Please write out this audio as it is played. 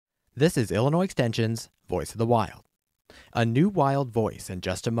This is Illinois Extension's Voice of the Wild. A new wild voice in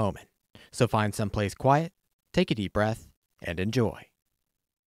just a moment. So find someplace quiet, take a deep breath, and enjoy.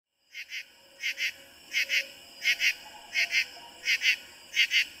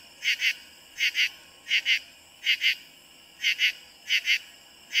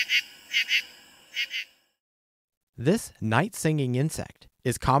 This night-singing insect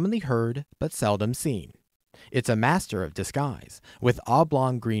is commonly heard but seldom seen. It's a master of disguise, with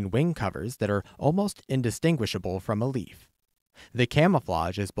oblong green wing covers that are almost indistinguishable from a leaf. The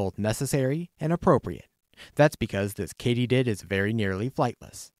camouflage is both necessary and appropriate. That's because this katydid is very nearly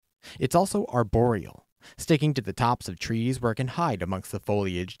flightless. It's also arboreal, sticking to the tops of trees where it can hide amongst the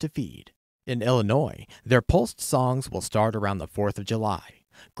foliage to feed. In Illinois, their pulsed songs will start around the 4th of July,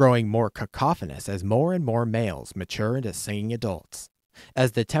 growing more cacophonous as more and more males mature into singing adults.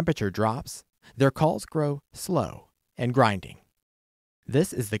 As the temperature drops, their calls grow slow and grinding.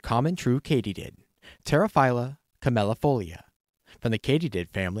 This is the common true katydid, Pterophylla camellifolia, from the Katydid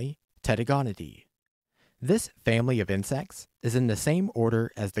family, Katydid. This family of insects is in the same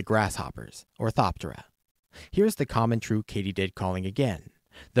order as the grasshoppers, Orthoptera. Here's the common true katydid calling again.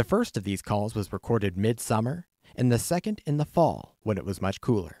 The first of these calls was recorded midsummer, and the second in the fall when it was much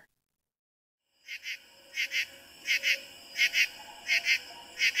cooler.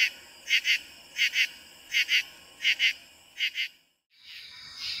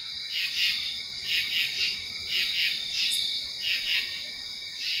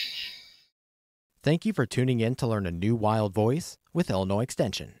 Thank you for tuning in to learn a new wild voice with Illinois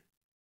Extension.